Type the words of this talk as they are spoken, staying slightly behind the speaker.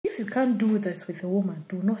you can't do this with a woman,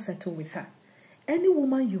 do not settle with her. Any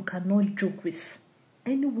woman you cannot joke with,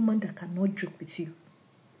 any woman that cannot joke with you,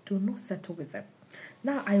 do not settle with them.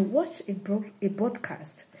 Now, I watched a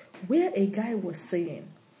broadcast where a guy was saying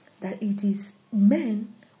that it is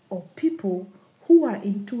men or people who are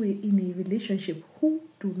in a relationship who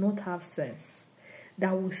do not have sense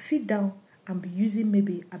that will sit down and be using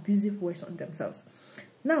maybe abusive words on themselves.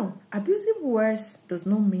 Now, abusive words does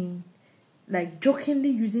not mean like jokingly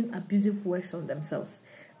using abusive words on themselves.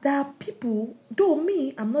 There are people, though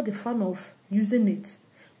me, I'm not a fan of using it,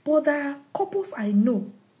 but there are couples I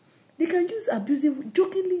know, they can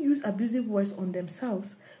jokingly use abusive words on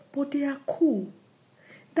themselves, but they are cool.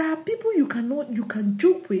 There are people you can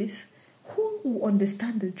joke with who will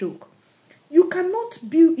understand the joke. You cannot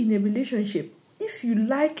be in a relationship if you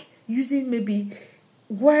like using maybe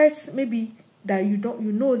words maybe that you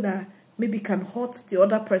know that maybe can hurt the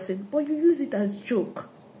other person, but you use it as joke.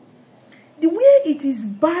 The way it is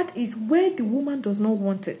bad is where the woman does not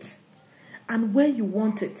want it and where you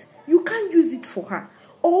want it. You can't use it for her.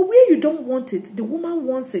 Or where you don't want it, the woman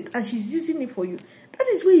wants it and she's using it for you. That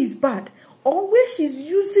is where it's bad. Or where she's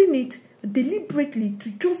using it deliberately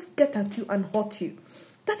to just get at you and hurt you.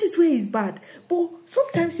 That is where it's bad. But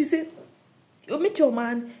sometimes you say, you meet your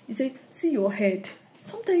man, you say, see your head.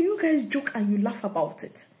 Sometimes you guys joke and you laugh about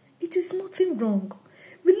it. It is nothing wrong.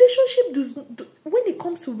 When it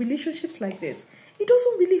comes to relationships like this, it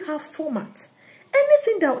doesn't really have format.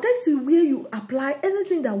 That's where you apply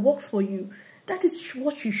anything that works for you. That is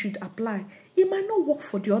what you should apply. It might not work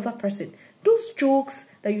for the other person. Those jokes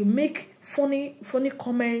that you make, funny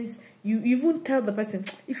comments, you even tell the person,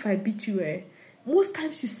 if I beat you, most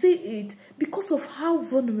times you say it because of how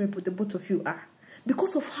vulnerable the both of you are.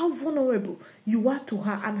 Because of how vulnerable you are to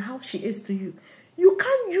her and how she is to you. You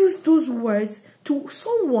can't use those words to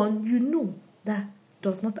someone you know that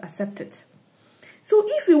does not accept it. So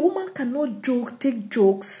if a woman cannot take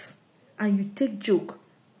jokes, and you take joke,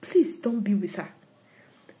 please don't be with her.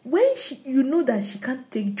 When you know that she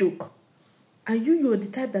can't take joke, and you're the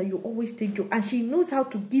type that you always take joke, and she knows how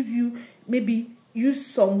to give you, maybe use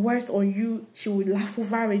some words on you, she will laugh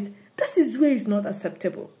over it. That is where it's not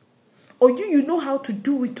acceptable. Or you know how to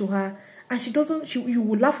do it to her, and you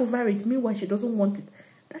will laugh over it, meanwhile she doesn't want it.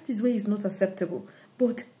 That is where it's not acceptable.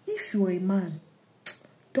 But if you're a man,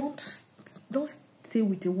 don't stay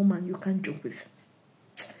with a woman you can't joke with.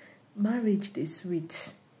 Marriage is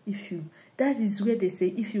sweet. That is where they say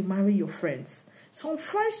if you marry your friends. Some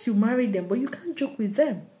friends you marry them, but you can't joke with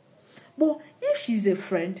them. But if she's a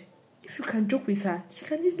friend, if you can joke with her, she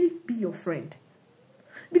can easily be your friend.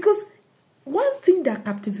 Because one thing that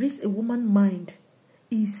captivates a woman's mind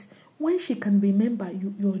is when she can remember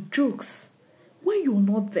your jokes when you're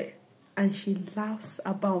not there and she laughs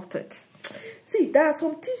about it. See, there are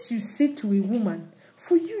some things you say to a woman.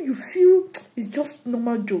 For you feel it's just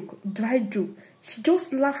normal joke, dry joke. She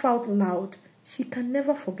just laugh out loud. She can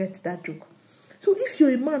never forget that joke. So if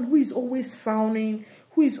you're a man who is always frowning,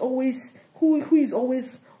 who is always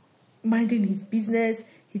minding his business,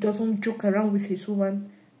 he doesn't joke around with his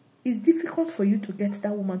woman, it's difficult for you to get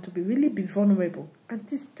that woman to be vulnerable and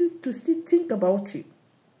to still think about you.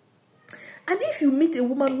 And if you meet a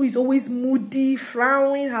woman who is always moody,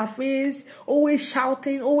 frowning her face, always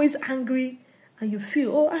shouting, always angry, and you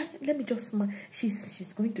feel, let me just smile,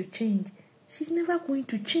 she's going to change. She's never going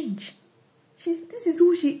to change. This is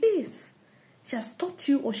who she is. She has taught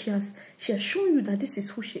you, or she has shown you that this is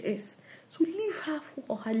who she is. So leave her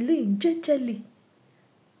for her lane, gently.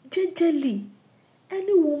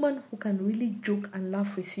 Any woman who can really joke and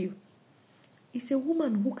laugh with you is a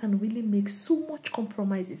woman who can really make so much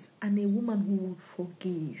compromises, and a woman who will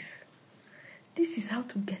forgive. This is how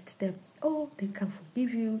to get them. They can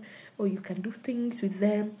forgive you, or you can do things with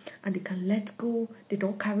them and they can let go. They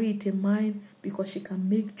don't carry it in mind because she can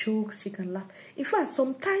make jokes, she can laugh. In fact,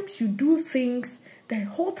 sometimes you do things that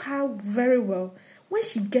hurt her very well. When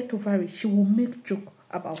she gets over it, she will make joke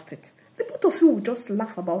about it. The both of you will just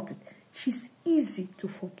laugh about it. She's easy to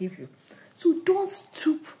forgive you. So don't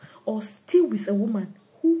stoop or stay with a woman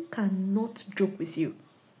who cannot joke with you.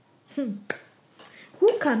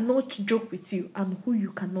 Who cannot joke with you and who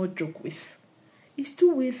you cannot joke with. It's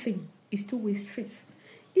two-way thing. It's two-way street.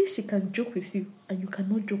 If she can joke with you and you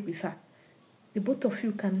cannot joke with her, the both of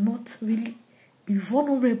you cannot really be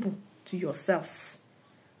vulnerable to yourselves.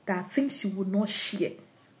 There are things you will not share.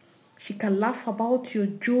 She can laugh about your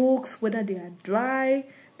jokes, whether they are dry,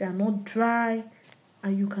 they are not dry,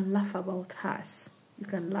 and you can laugh about hers. You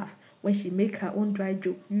can laugh. When she make her own dry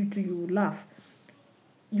joke, you will laugh.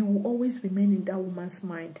 You will always remain in that woman's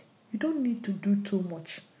mind. You don't need to do too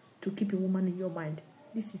much to keep a woman in your mind.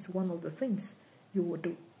 this is one of the things you will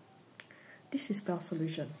do. This is Pearl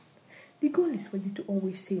Solution. The goal is for you to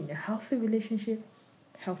always stay in a healthy relationship,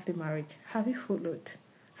 healthy marriage. Have you followed?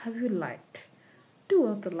 Have you liked? Do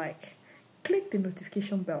well to like. Click the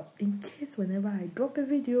notification bell in case whenever I drop a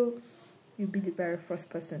video, you'll be the very first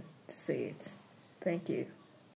person to see it. Thank you.